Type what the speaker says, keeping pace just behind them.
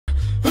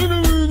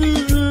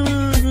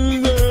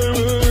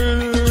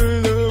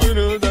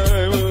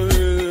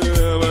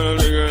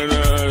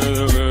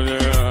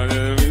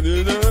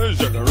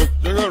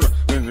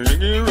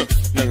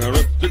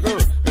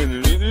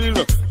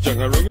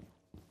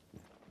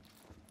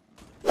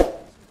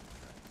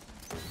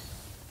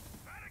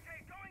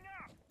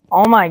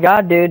Oh my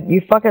god, dude,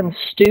 you fucking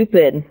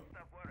stupid.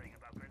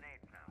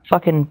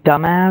 Fucking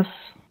dumbass.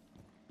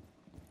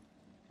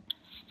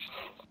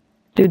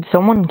 Dude,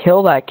 someone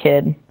kill that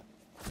kid.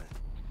 10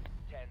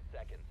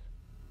 seconds.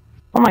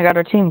 Oh my god,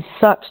 our team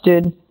sucks,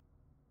 dude.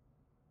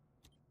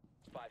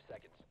 5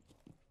 seconds.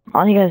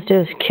 All you guys do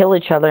is kill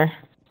each other.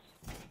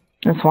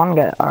 This one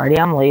guy, already,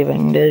 I'm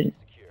leaving, dude.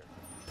 Secure.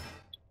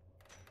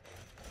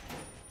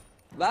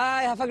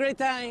 Bye, have a great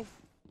time.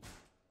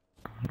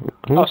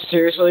 Oh,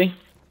 seriously?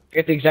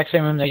 Get the exact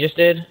same room they just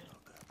did?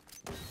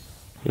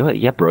 You know what?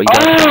 Yeah, bro. You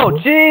Oh,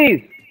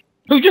 jeez!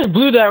 Who just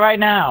blew that right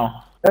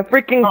now? That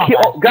freaking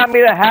Oh, got me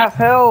to half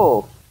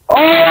health.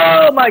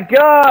 Oh my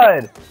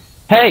god!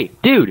 Hey,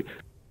 dude,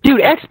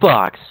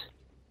 Xbox.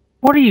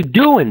 What are you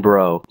doing,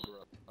 bro?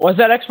 Was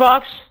that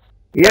Xbox?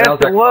 Yes,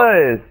 it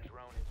was.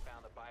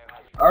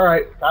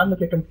 Alright, time to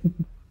kick him.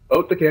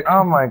 Vote to kick.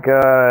 Oh my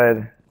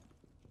god.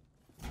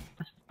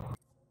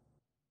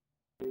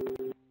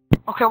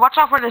 Okay, watch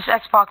out for this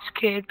Xbox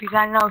kid because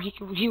I know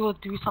he will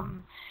do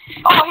something.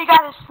 Oh, he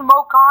got his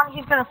smoke on.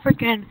 He's gonna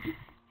freaking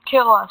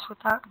kill us with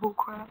that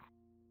bullcrap.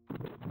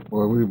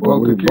 Well, we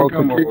vote to kick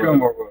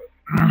him or what?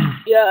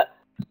 Yeah.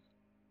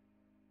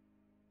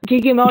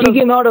 Kick him out. Kick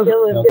him out of.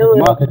 Kill him.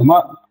 Kick him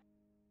out.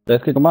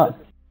 Let's kick him out.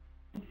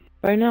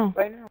 Right now.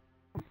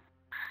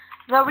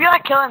 No, we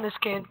gotta kill him, this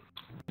kid.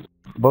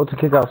 Vote to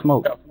kick out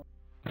Smoke.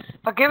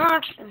 But give him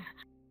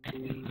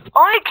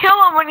only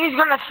kill him when he's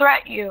gonna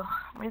threat you.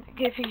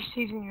 If he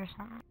sees you or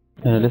something.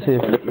 Yeah, let's see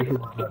if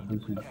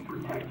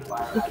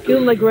Let's kill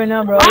him like right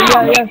now, bro.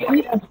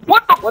 Yeah.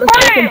 What the What a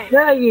fucking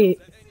faggot.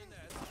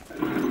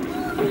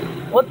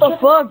 What the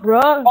fuck,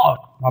 bro? Oh,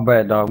 my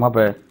bad, dog. My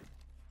bad.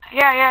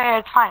 Yeah,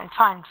 it's fine.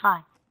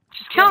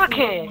 Just kill the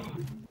kid.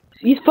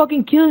 He's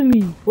fucking killing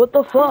me. What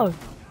the fuck?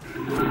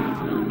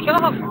 Kill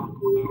the.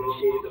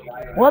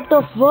 What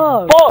the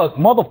fuck? Fuck,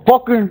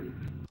 motherfucker.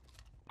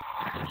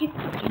 Kick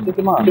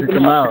him out. Kick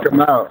him out. Kick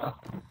him out.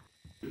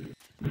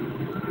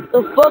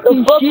 The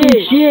fucking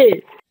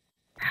shit.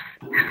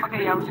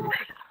 Okay, yeah,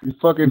 You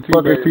fucking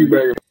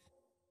teabag.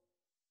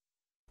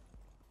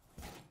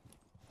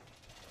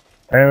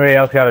 Anybody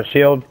else got a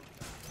shield?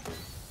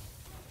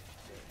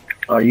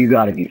 Oh, you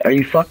gotta be. Are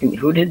you fucking.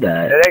 Who did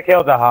that? Did they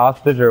kill the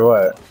hostage or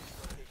what?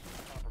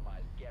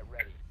 Get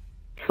ready.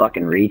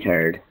 Fucking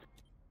retard.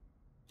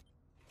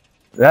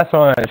 That's the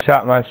one that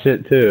shot my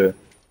shit too.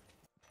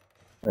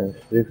 That's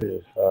stupid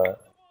as fuck.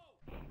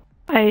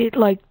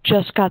 I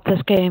just got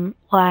this game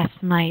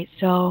last night,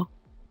 so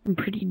I'm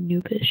pretty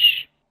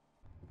noobish.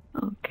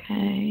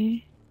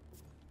 Okay.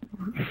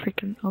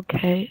 Freaking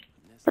okay.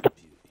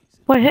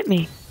 What hit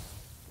me?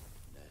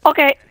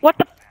 Okay, what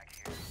the?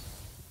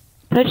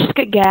 Did I just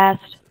get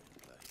gassed?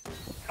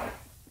 Oh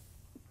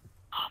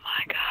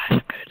my god,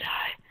 I'm gonna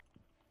die.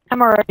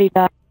 I'm already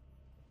dead.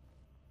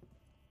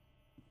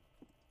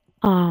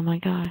 Oh my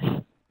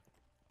gosh.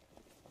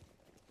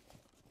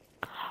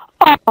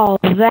 Oh,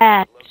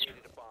 that's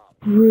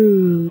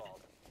rude.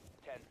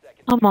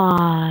 Come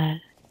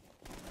on.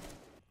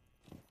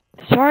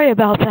 Sorry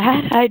about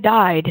that. I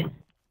died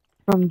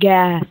from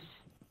gas.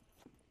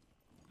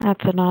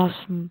 That's an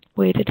awesome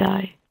way to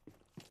die.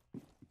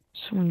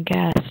 Someone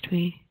gassed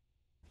me.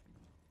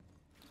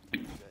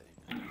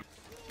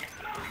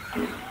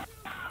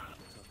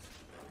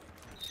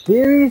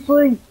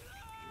 Seriously?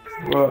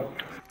 What?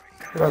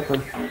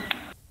 Nothing.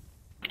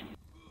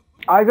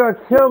 I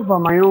got killed by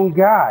my own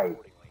guy.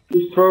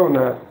 Who's throwing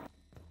that?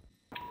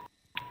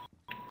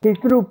 He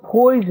threw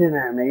poison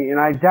at me and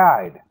I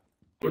died.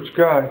 Which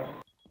guy?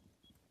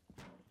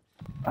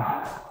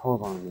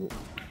 Hold on a minute.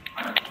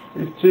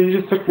 He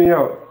just took me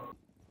out.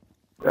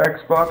 The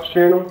Xbox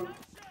channel?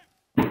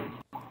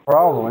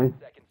 Probably.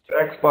 The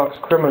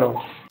Xbox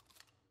criminal.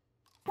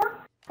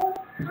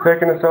 He's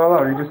taking us all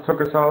out. He just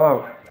took us all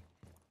out.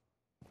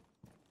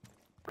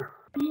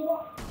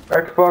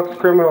 Xbox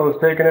criminal is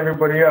taking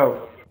everybody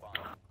out.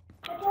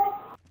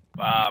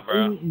 Wow,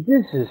 bro.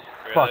 This is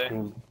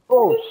fucking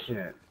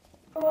bullshit.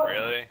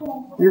 Really?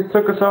 He just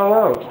took us all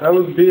out. That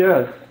was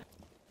BS.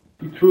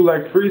 He threw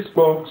like 3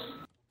 smokes.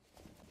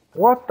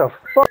 What the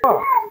fuck?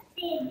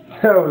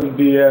 That was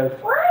BS.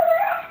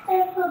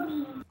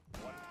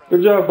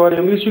 Good job, buddy.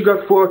 At least you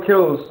got 4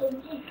 kills.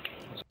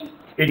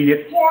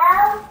 Idiot.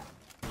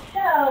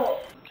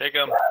 Kick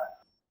him.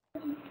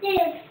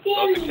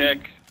 Vote to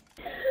kick.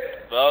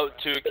 Vote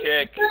to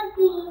kick.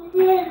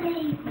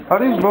 How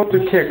do you vote to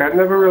kick? I've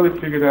never really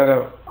figured that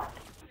out.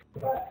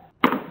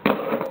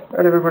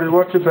 Alright, everybody,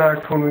 watch your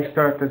backs when we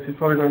start this. He's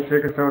probably going to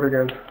take us out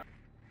again.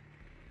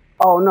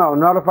 Oh no,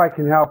 not if I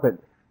can help it.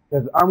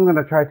 Because I'm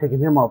gonna try taking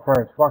him out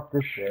first. Fuck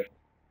this shit.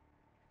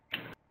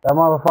 That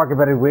motherfucker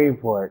better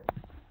wait for it.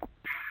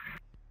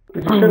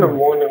 You shouldn't have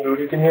warned him, dude.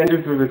 He can hand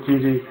you through the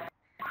TV.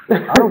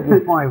 I don't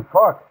give a flying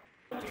fuck.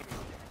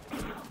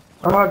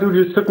 Ah, dude,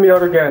 you just took me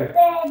out again.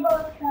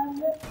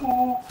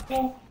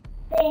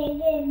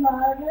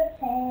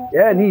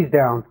 Yeah, and he's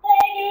down.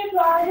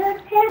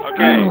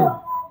 Okay.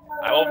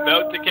 I will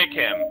vote to kick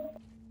him.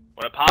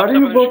 When it pops How up do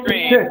you on the vote to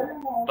screen, kick?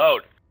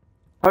 vote.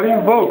 How do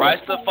you vote?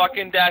 Press the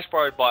fucking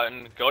dashboard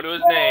button, go to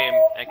his name,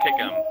 and kick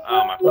him.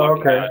 Oh my fucking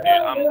Okay. god,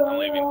 dude. I'm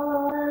leaving.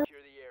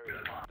 Secure the area.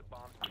 The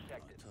bomb's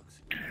protected.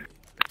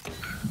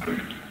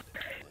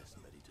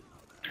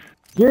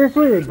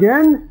 Seriously,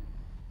 again?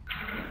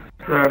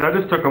 Alright, I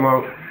just took him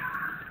out.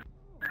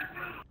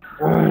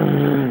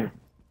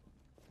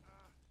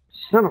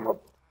 Son of a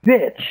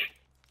bitch.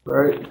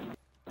 Right?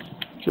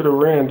 Should've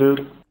ran,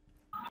 dude.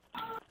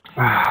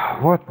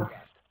 What the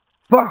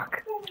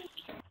fuck?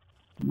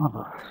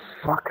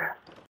 Motherfucker.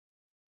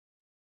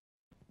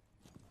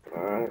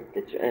 Alright,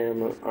 get your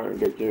ammo, or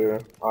get your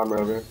armor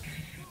over.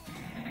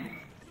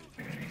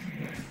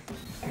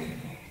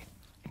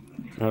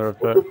 Matter of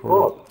fact,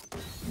 for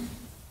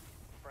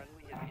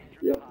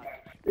Yep.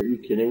 Are you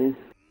kidding me?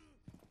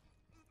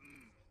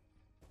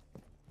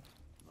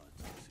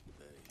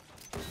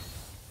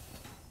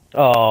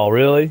 Oh,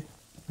 really?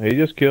 He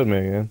just killed me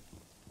again.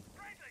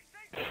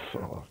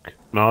 Fuck.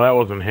 No, that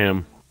wasn't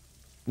him.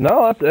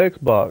 No, that's the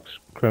Xbox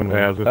criminal.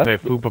 Yeah, I was gonna say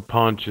That's Fupa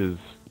punches.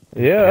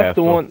 Yeah, that's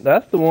the Castle. one.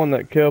 That's the one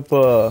that kept.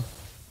 Oh,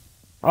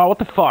 what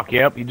the fuck?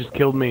 Yep, you just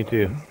killed me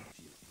too.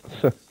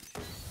 That's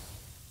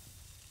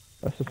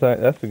the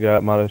thing. That's the guy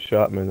that might have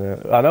shot me.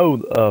 Then I know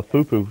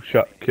Fupu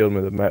killed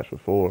me the match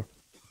before.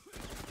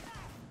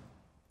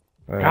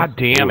 Man, God that's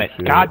damn it!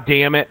 bullshit. God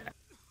damn it!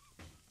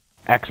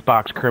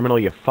 Xbox criminal,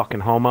 you fucking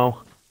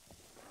homo!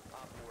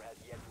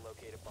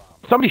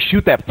 Somebody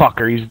shoot that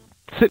fucker! He's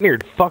sitting here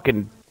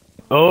fucking.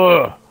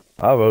 Ugh!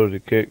 I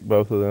voted to kick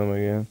both of them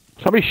again.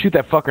 Somebody shoot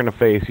that fucker in the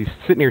face. He's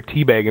sitting here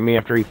teabagging me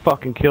after he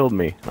fucking killed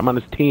me. I'm on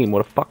his team.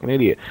 What a fucking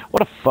idiot.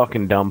 What a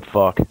fucking dumb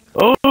fuck.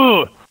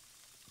 Ugh!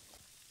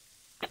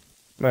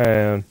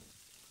 Man.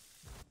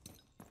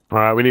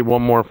 Alright, we need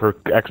one more for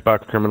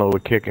Xbox criminal to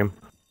kick him.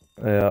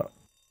 Yeah,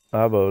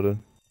 I voted.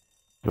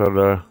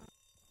 But,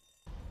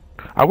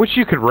 I wish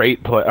you could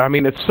rate play. I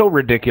mean, it's so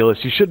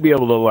ridiculous. You should be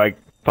able to, like,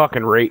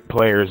 fucking rate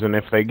players, and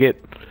if they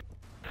get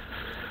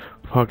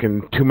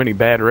fucking too many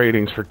bad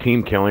ratings for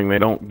team killing, they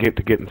don't get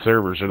in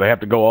servers, or they have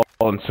to go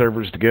all in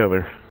servers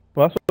together.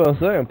 Well, that's what I'm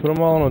saying. Put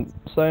them all in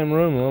the same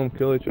room and let them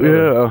kill each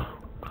other. Yeah.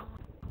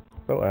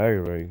 So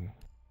aggravating.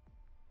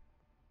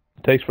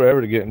 It takes forever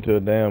to get into a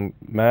damn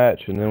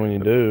match, and then when you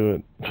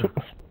do,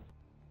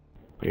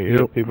 you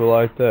get people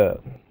like that.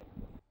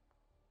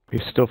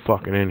 He's still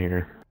fucking in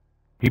here.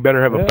 He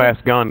better have a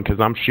fast gun, because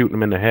I'm shooting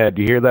him in the head.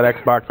 You hear that,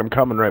 Xbox? I'm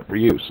coming right for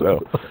you,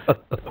 so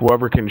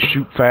whoever can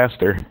shoot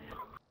faster.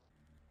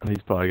 He's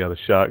probably got a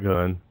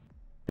shotgun.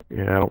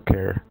 Yeah, I don't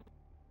care.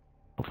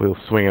 Hopefully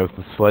he'll swing it with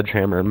the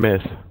sledgehammer and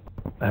miss.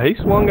 He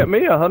swung at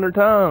me 100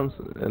 times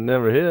and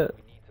never hit.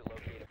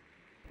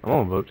 I'm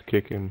gonna vote to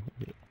kick him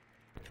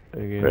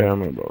again. Yeah, I'm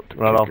gonna vote to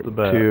right kick off the him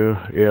bat. too.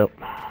 Yep.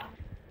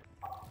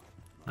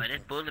 Oh,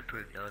 that's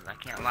bulletproof though. I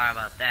can't lie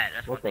about that.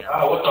 That's what they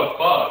Oh, what the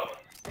fuck?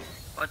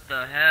 What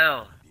the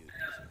hell?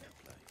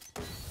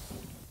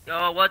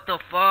 Yo, what the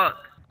fuck?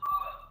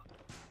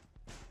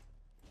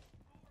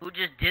 Who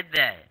just did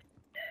that?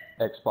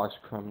 Xbox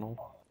criminal.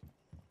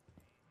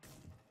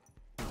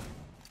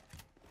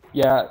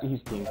 Yeah,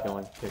 he's team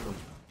killing. Kick him.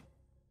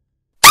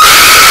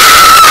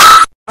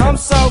 I'm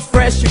so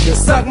fresh, you can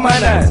suck my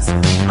nuts.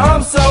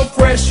 I'm so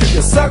fresh, you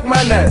can suck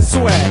my nuts.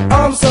 Swag.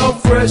 I'm so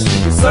fresh,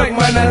 you can suck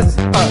my nuts.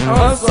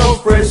 I'm so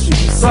fresh, you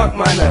can suck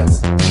my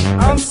nuts.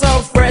 I'm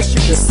so fresh,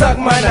 you can suck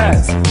my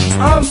nuts.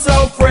 I'm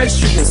so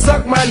fresh, you can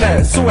suck my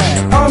nuts.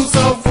 Swag. I'm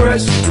so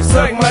fresh, you can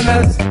suck my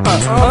nuts.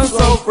 I'm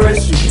so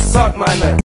fresh, you can suck my nuts.